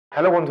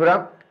Hello বন্ধুরা,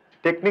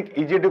 technique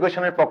easy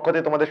এডুকেশনের পক্ষ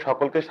থেকে তোমাদের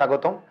সকলকে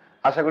স্বাগতম।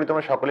 আশা করি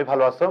তোমরা সকলেই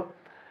ভালো আছো।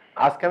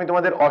 আজকে আমি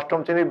তোমাদের অষ্টম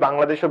শ্রেণীর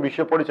বাংলাদেশ ও বিশ্ব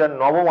পরিচয়ের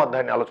নবম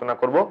অধ্যায় নিয়ে আলোচনা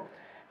করব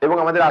এবং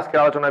আমাদের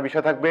আজকের আলোচনার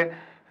বিষয় থাকবে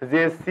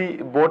জেএসসি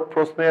বোর্ড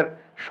প্রশ্নের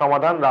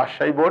সমাধান,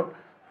 রাজশাহী বোর্ড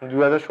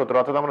 2017।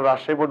 অর্থাৎ আমরা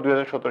রাজশাহী বোর্ড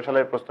 2017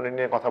 সালের প্রশ্ন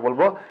নিয়ে কথা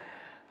বলবো।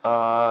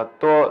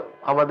 তো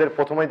আমাদের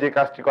প্রথমে যে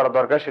কাজটি করা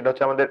দরকার সেটা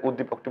হচ্ছে আমাদের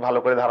উদ্দীপকটি ভালো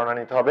করে ধারণা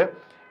নিতে হবে,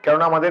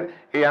 কেননা আমাদের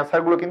এই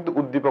অ্যান্সারগুলো কিন্তু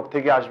উদ্দীপক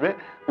থেকে আসবে।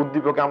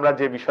 উদ্দীপকে আমরা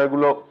যে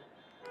বিষয়গুলো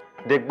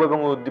দেখবো এবং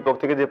উদ্দীপক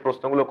থেকে যে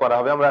প্রশ্নগুলো করা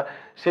হবে আমরা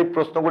সেই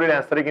প্রশ্নগুলির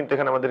অ্যান্সারই কিন্তু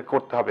এখানে আমাদের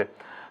করতে হবে।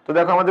 তো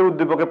দেখো, আমাদের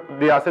উদ্দীপকে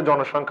দেওয়া আছে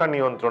জনসংখ্যা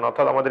নিয়ন্ত্রণ।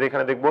 অর্থাৎ আমাদের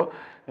এখানে দেখবো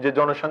যে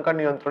জনসংখ্যা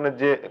নিয়ন্ত্রণের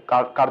যে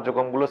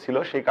কার্যক্রমগুলো ছিল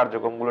সেই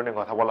কার্যক্রমগুলো নিয়ে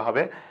কথা বলা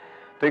হবে।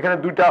 তো এখানে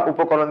দুইটা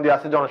উপকরণ দিয়ে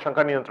আছে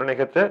জনসংখ্যা নিয়ন্ত্রণের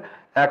ক্ষেত্রে।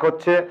 এক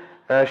হচ্ছে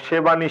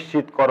সেবা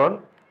নিশ্চিতকরণ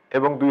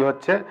এবং দুই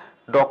হচ্ছে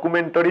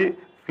ডকুমেন্টারি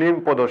ফিল্ম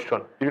প্রদর্শন।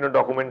 বিভিন্ন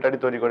ডকুমেন্টারি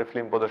তৈরি করে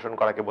ফিল্ম প্রদর্শন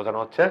করাকে বোঝানো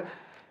হচ্ছে।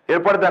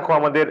 এরপরে দেখো,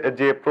 আমাদের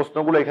যে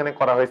প্রশ্নগুলো এখানে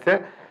করা হয়েছে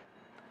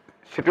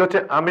সেটি হচ্ছে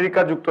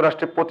আমেরিকা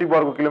যুক্তরাষ্ট্রে প্রতি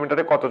বর্গ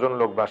কিলোমিটারে কতজন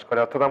লোক বাস করে।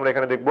 অর্থাৎ আমরা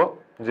এখানে দেখব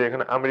যে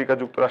এখানে আমেরিকা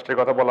যুক্তরাষ্ট্রের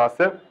কথা বলা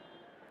আছে।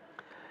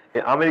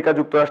 আমেরিকা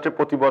যুক্তরাষ্ট্রে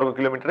প্রতি বর্গ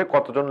কিলোমিটারে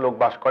কতজন লোক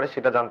বাস করে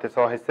সেটা জানতে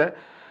চাওয়া হয়েছে।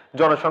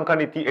 জনসংখ্যা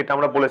নীতি, এটা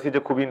আমরা বলেছি যে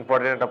খুবই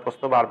ইম্পর্টেন্ট একটা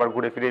প্রশ্ন, বারবার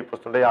ঘুরে ফিরে এই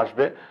প্রশ্নটাই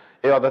আসবে।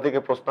 এই অধ্যায় থেকে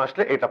প্রশ্ন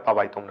আসলে এটা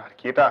পাবাই তোমরা আর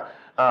কি। এটা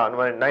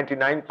মানে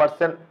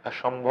 99%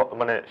 সম্ভব,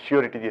 মানে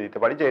সিওরিটি দিয়ে দিতে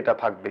পারি যে এটা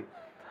থাকবে।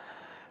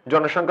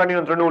 জনসংখ্যা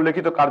নিয়ন্ত্রণে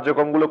উল্লেখিত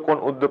কার্যক্রমগুলো কোন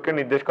উদ্যোগকে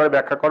নির্দেশ করে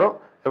ব্যাখ্যা করো।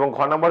 এবং ঘ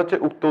নম্বর হচ্ছে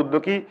উক্ত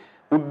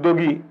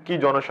উদ্যোগী কি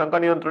জনসংখ্যা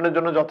নিয়ন্ত্রণের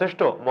জন্য যথেষ্ট?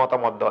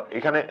 মতামত দাও।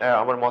 এখানে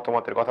আমার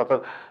মতামতের কথা, তো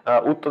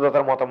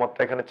উত্তরদাতার মতামতটা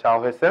এখানে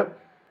চাওয়া হয়েছে।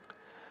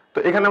 তো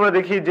এখানে আমরা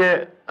দেখি যে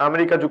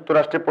আমেরিকা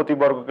যুক্তরাষ্ট্রে প্রতি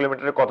বর্গ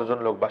কিলোমিটারে কতজন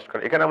লোক বাস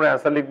করে। এখানে আমরা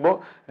অ্যান্সার লিখবো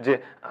যে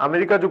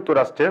আমেরিকা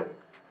যুক্তরাষ্ট্রে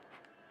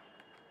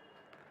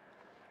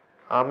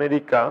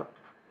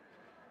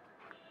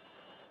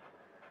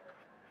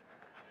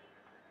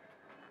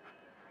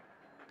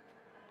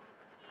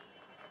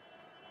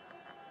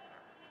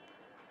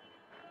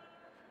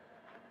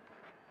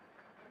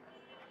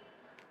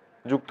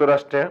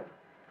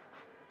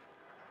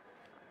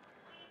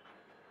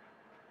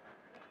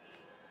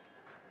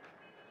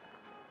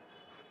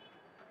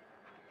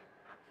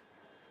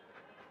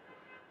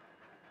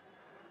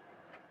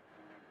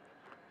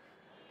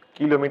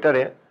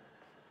কিলোমিটারে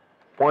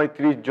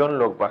 35 জন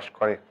লোক বাস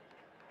করে।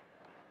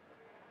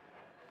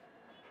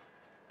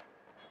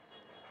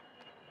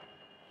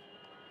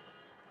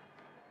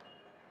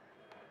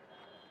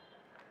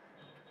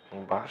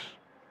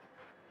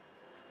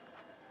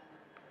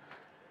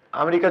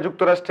 আমেরিকা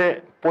যুক্তরাষ্ট্রে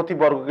প্রতি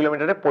বর্গ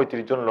কিলোমিটারে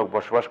 35 জন লোক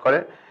বসবাস করে।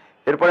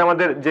 এরপরে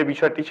আমাদের যে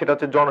বিষয়টি সেটা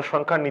হচ্ছে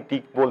জনসংখ্যা নীতি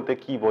বলতে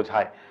কি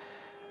বোঝায়।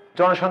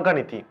 জনসংখ্যা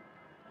নীতি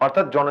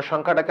অর্থাৎ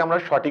জনসংখ্যাটাকে আমরা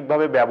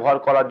সঠিকভাবে ব্যবহার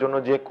করার জন্য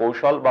যে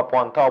কৌশল বা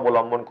পন্থা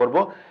অবলম্বন করব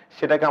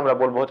সেটাকে আমরা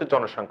বলবো হচ্ছে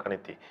জনসংখ্যা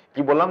নীতি।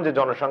 কি বললাম, যে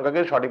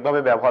জনসংখ্যাকে সঠিকভাবে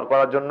ব্যবহার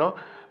করার জন্য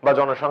বা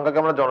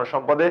জনসংখ্যাকে আমরা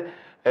জনসম্পদে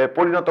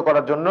পরিণত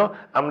করার জন্য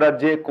আমরা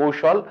যে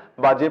কৌশল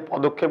বা যে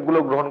পদক্ষেপগুলো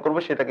গ্রহণ করব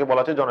সেটাকে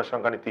বলা হচ্ছে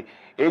জনসংখ্যা নীতি।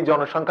 এই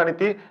জনসংখ্যা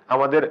নীতি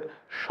আমাদের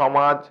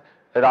সমাজ,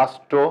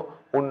 রাষ্ট্র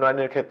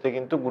উন্নয়নের ক্ষেত্রে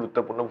কিন্তু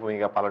গুরুত্বপূর্ণ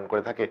ভূমিকা পালন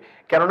করে থাকে।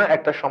 কেননা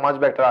একটা সমাজ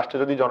বা একটা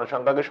রাষ্ট্রে যদি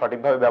জনসংখ্যাকে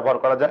সঠিকভাবে ব্যবহার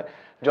করা যায়,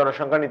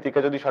 জনসংখ্যা নীতিকে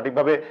যদি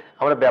সঠিকভাবে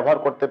আমরা ব্যবহার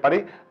করতে পারি,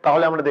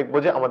 তাহলে আমরা দেখবো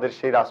যে আমাদের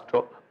সেই রাষ্ট্র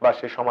বা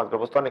সেই সমাজ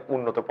ব্যবস্থা অনেক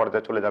উন্নত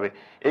পর্যায়ে চলে যাবে।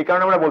 এই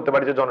কারণে আমরা বলতে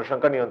পারি যে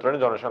জনসংখ্যা নিয়ন্ত্রণে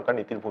জনসংখ্যা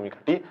নীতির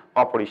ভূমিকাটি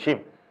অপরিসীম।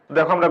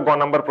 দেখো, আমরা গ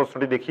নাম্বার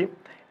প্রশ্নটি দেখি।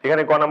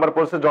 এখানে গ নাম্বার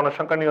প্রশ্নে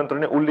জনসংখ্যা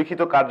নিয়ন্ত্রণে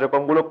উল্লিখিত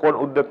কার্যক্রমগুলো কোন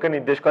উদ্যোগকে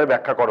নির্দেশ করে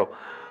ব্যাখ্যা করো।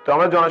 তো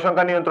আমরা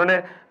জনসংখ্যা নিয়ন্ত্রণে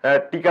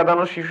টিকাদান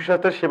ও শিশু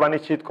স্বাস্থ্যের সেবা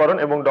নিশ্চিতকরণ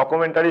এবং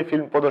ডকুমেন্টারি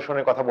ফিল্ম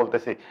প্রদর্শনের কথা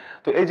বলতেছি।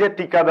 তো এই যে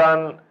টিকাদান,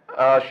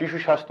 শিশু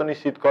স্বাস্থ্য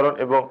নিশ্চিতকরণ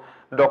এবং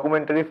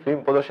ডকুমেন্টারি ফিল্ম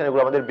প্রদর্শন,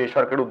 এগুলো আমাদের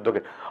বেসরকারি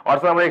উদ্যোগের।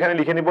 অর্থাৎ আমরা এখানে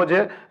লিখে নিব যে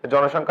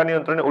জনসংখ্যা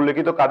নিয়ন্ত্রণে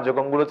উল্লেখিত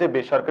কার্যক্রমগুলো হচ্ছে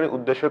বেসরকারি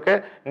উদ্দেশ্যকে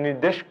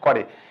নির্দেশ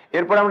করে।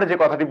 এরপর আমরা যে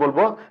কথাটি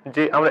বলবো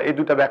যে আমরা এই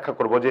দুটা ব্যাখ্যা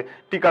করব যে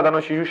টিকাদান ও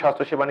শিশু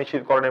স্বাস্থ্য সেবা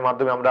নিশ্চিতকরণের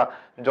মাধ্যমে আমরা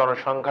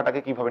জনসংখ্যাটাকে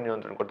কিভাবে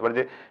নিয়ন্ত্রণ করতে পারি।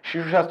 যে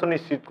শিশু স্বাস্থ্য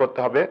নিশ্চিত করতে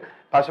হবে,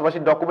 পাশাপাশি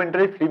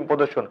ডকুমেন্টারি ফিল্ম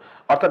প্রদর্শন,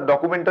 অর্থাৎ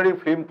ডকুমেন্টারি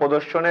ফিল্ম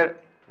প্রদর্শনের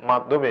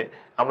মাধ্যমে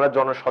আমরা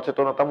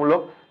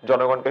জনসচেতনতামূলক,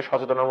 জনগণকে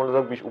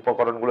সচেতনতামূলক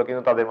উপকরণগুলো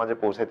কিন্তু তাদের মাঝে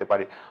পৌঁছাতে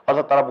পারি।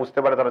 অর্থাৎ তারা বুঝতে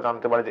পারে, তারা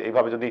জানতে পারে যে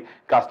এইভাবে যদি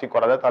কাজটি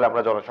করা যায় তাহলে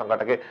আমরা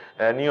জনসংখ্যাটাকে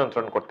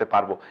নিয়ন্ত্রণ করতে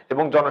পারবো।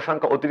 এবং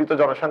অতিরিক্ত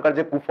জনসংখ্যার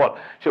যে কুফল,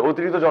 সে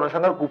অতিরিক্ত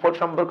জনসংখ্যার কুফল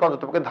সম্পর্কে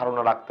অন্ততপক্ষে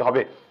ধারণা রাখতে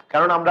হবে।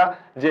 কারণ আমরা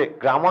যে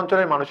গ্রাম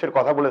অঞ্চলের মানুষের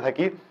কথা বলে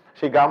থাকি,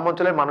 সেই গ্রাম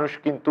অঞ্চলের মানুষ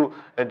কিন্তু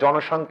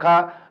জনসংখ্যা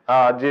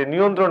যে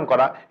নিয়ন্ত্রণ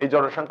করা, এই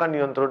জনসংখ্যা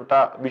নিয়ন্ত্রণটা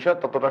বিষয়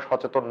ততটা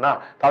সচেতন না।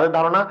 তাদের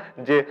ধারণা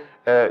যে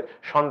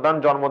সন্তান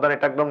জন্মদান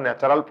এটা একদম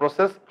ন্যাচারাল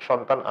প্রসেস,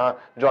 সন্তান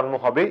জন্ম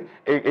হবেই,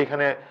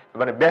 এখানে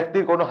মানে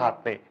ব্যক্তির কোনো হাত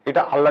নেই,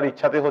 এটা আল্লাহর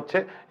ইচ্ছাতে হচ্ছে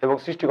এবং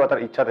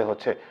সৃষ্টিকর্তার ইচ্ছাতে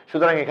হচ্ছে।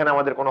 সুতরাং এখানে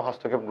আমাদের কোনো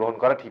হস্তক্ষেপ গ্রহণ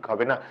করা ঠিক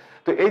হবে না।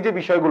 তো এই যে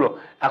বিষয়গুলো,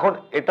 এখন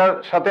এটার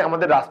সাথে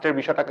আমাদের রাষ্ট্রের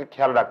বিষয়টাকে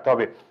খেয়াল রাখতে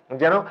হবে।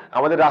 যেন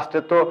আমাদের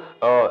রাষ্ট্রের তো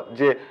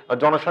যে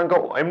জনসংখ্যা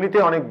এমনিতে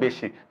অনেক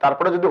বেশি,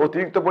 তারপরে যদি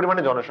অতিরিক্ত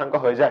পরিমাণে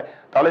জনসংখ্যা হয়ে যায়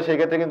তাহলে সেই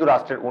ক্ষেত্রে কিন্তু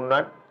রাষ্ট্রের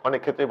উন্নয়ন অনেক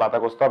ক্ষেত্রে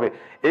বাধাগ্রস্ত হবে।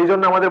 এই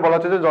জন্য আমাদের বলা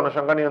হচ্ছে যে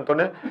জনসংখ্যা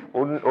নিয়ন্ত্রণে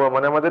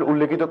মানে আমাদের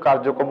উল্লেখিত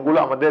কার্যক্রমগুলো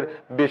আমাদের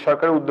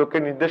বেসরকারি উদ্যোগকে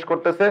নির্দেশ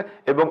করতেছে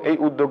এবং এই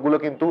উদ্যোগগুলো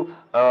কিন্তু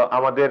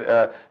আমাদের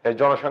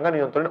জনসংখ্যা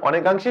নিয়ন্ত্রণে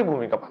অনেকাংশেই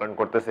ভূমিকা পালন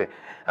করতেছে।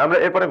 আমরা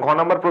এরপরে ঘ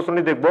নম্বর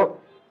প্রশ্নটি দেখব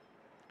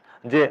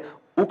যে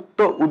উক্ত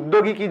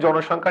উদ্যোগী কি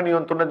জনসংখ্যা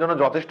নিয়ন্ত্রণের জন্য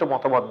যথেষ্ট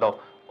মতামত দাও।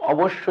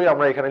 অবশ্যই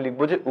আমরা এখানে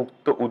লিখবো যে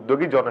উক্ত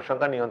উদ্যোগী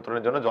জনসংখ্যা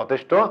নিয়ন্ত্রণের জন্য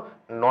যথেষ্ট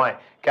নয়।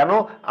 কেন?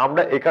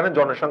 আমরা এখানে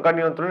জনসংখ্যা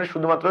নিয়ন্ত্রণের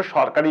শুধুমাত্র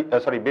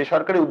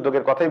বেসরকারি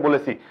উদ্যোগের কথাই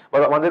বলেছি,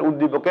 আমাদের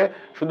উদ্দীপকে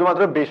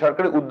শুধুমাত্র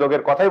বেসরকারি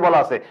উদ্যোগের কথাই বলা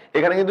আছে,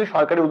 এখানে কিন্তু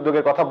সরকারি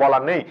উদ্যোগের কথা বলা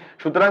নেই।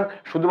 সুতরাং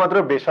শুধুমাত্র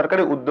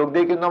বেসরকারি উদ্যোগ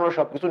দিয়ে কিন্তু আমরা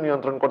সবকিছু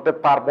নিয়ন্ত্রণ করতে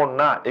পারবো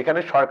না, এখানে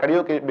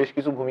সরকারিও বেশ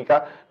কিছু ভূমিকা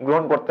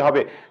গ্রহণ করতে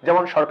হবে।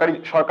 যেমন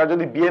সরকার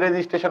যদি বিয়ে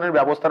রেজিস্ট্রেশনের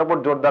ব্যবস্থার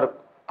উপর জোরদার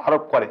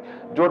আরোপ করে,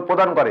 জোর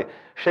প্রদান করে,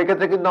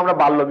 সেক্ষেত্রে কিন্তু আমরা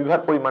বাল্য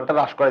বিবাহের পরিমাণটা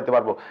হ্রাস করাতে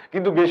পারবো।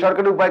 কিন্তু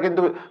বেসরকারি উপায়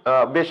কিন্তু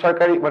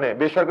বেসরকারি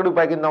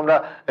উপায় কিন্তু আমরা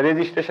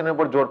রেজিস্ট্রেশনের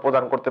উপর জোর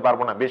প্রদান করতে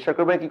পারবো না।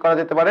 বেসরকারি উপায় কি করা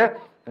যেতে পারে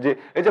যে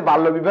এই যে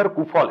বাল্য বিবাহের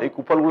কুফল, এই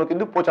কুফলগুলো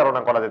কিন্তু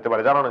প্রচারণা করা যেতে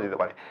পারে, জানানো যেতে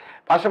পারে।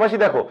 পাশাপাশি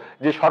দেখো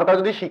যে সরকার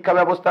যদি শিক্ষা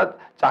ব্যবস্থা,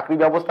 চাকরি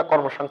ব্যবস্থা,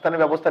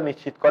 কর্মসংস্থানের ব্যবস্থা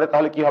নিশ্চিত করে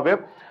তাহলে কি হবে,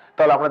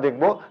 তাহলে আমরা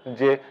দেখবো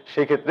যে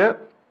সেই ক্ষেত্রে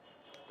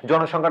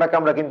জনসংখ্যাটাকে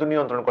আমরা কিন্তু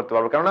নিয়ন্ত্রণ করতে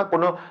পারবো। কেননা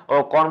কোনো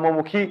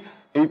কর্মমুখী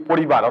এই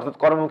পরিবার অর্থাৎ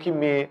কর্মমুখী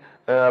মেয়ে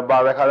বা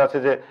দেখা যাচ্ছে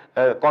যে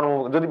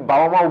যদি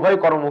বাবা মা উভয়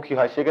কর্মমুখী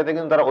হয় সেক্ষেত্রে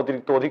কিন্তু তারা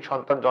অধিক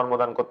সন্তান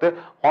জন্মদান করতে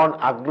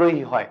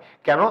অনাগ্রহী হয়।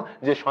 কেন?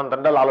 যে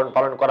সন্তানটা লালন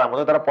পালন করার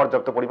মতো তারা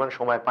পর্যাপ্ত পরিমাণ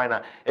সময় পায় না।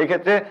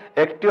 এক্ষেত্রে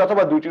একটি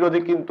অথবা দুইটির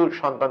অধিক কিন্তু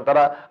সন্তান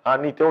তারা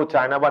নিতেও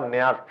চায় না বা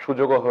নেয়ার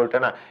সুযোগও হয়ে ওঠে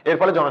না। এর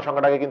ফলে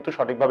জনসংখ্যাটাকে কিন্তু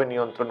সঠিকভাবে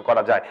নিয়ন্ত্রণ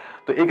করা যায়।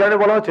 তো এই কারণে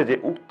বলা হচ্ছে যে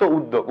উক্ত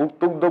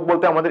উদ্যোগ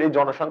বলতে আমাদের এই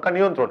জনসংখ্যা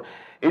নিয়ন্ত্রণ,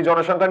 এই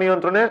জনসংখ্যা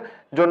নিয়ন্ত্রণের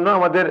জন্য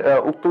আমাদের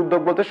উক্ত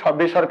উদ্যোগ বলতে সব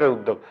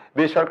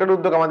বেসরকারি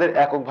উদ্যোগ আমাদের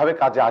এককভাবে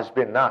কাজে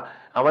আসবে না।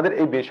 আমাদের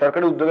এই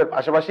বেসরকারি উদ্যোগের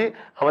পাশাপাশি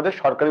আমাদের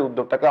সরকারি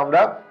উদ্যোগটাকে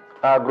আমরা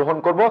গ্রহণ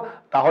করব,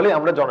 তাহলে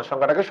আমরা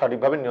জনসংখ্যাটাকে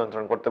সঠিকভাবে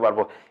নিয়ন্ত্রণ করতে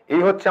পারবো।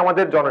 এই হচ্ছে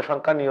আমাদের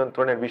জনসংখ্যা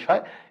নিয়ন্ত্রণের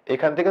বিষয়।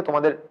 এখান থেকে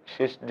তোমাদের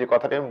শেষ যে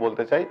কথাটি আমি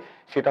বলতে চাই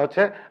সেটা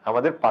হচ্ছে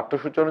আমাদের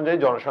পাঠ্যসূচি অনুযায়ী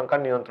জনসংখ্যা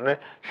নিয়ন্ত্রণের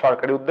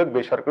সরকারি উদ্যোগ,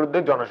 বেসরকারি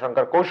উদ্যোগ,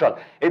 জনসংখ্যার কৌশল,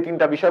 এই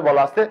তিনটা বিষয়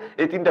বলা আছে।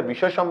 এই তিনটা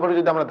বিষয় সম্পর্কে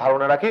যদি আমরা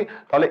ধারণা রাখি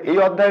তাহলে এই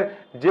অধ্যায়ের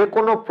যে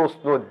কোনো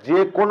প্রশ্ন যে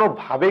কোনো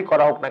ভাবেই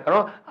করা হোক না কেন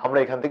আমরা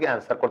এখান থেকে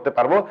অ্যান্সার করতে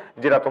পারবো,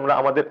 যেটা তোমরা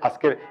আমাদের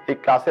আজকের এই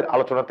ক্লাসের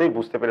আলোচনাতেই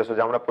বুঝতে পেরেছো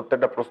যে আমরা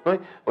প্রত্যেকটা প্রশ্নই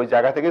ওই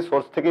জায়গা থেকে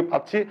সোর্স থেকেই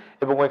পাচ্ছি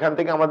এবং ওইখান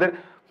থেকে আমাদের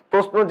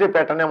প্রশ্ন যে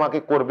প্যাটার্নে আমাকে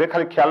করবে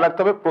খালি খেয়াল রাখতে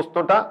হবে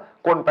প্রশ্নটা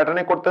কোন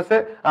প্যাটার্নে করতেছে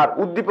আর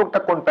উদ্দীপকটা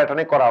কোন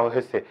প্যাটার্নে করা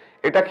হয়েছে,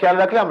 এটা খেয়াল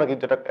রাখলে আমরা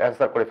কিন্তু এটা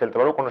অ্যান্সার করে ফেলতে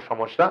পারবো, কোনো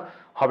সমস্যা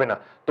হবে না।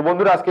 তো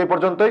বন্ধুরা আজকে এই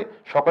পর্যন্তই,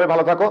 সকলে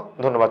ভালো থাকো,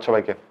 ধন্যবাদ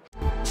সবাইকে।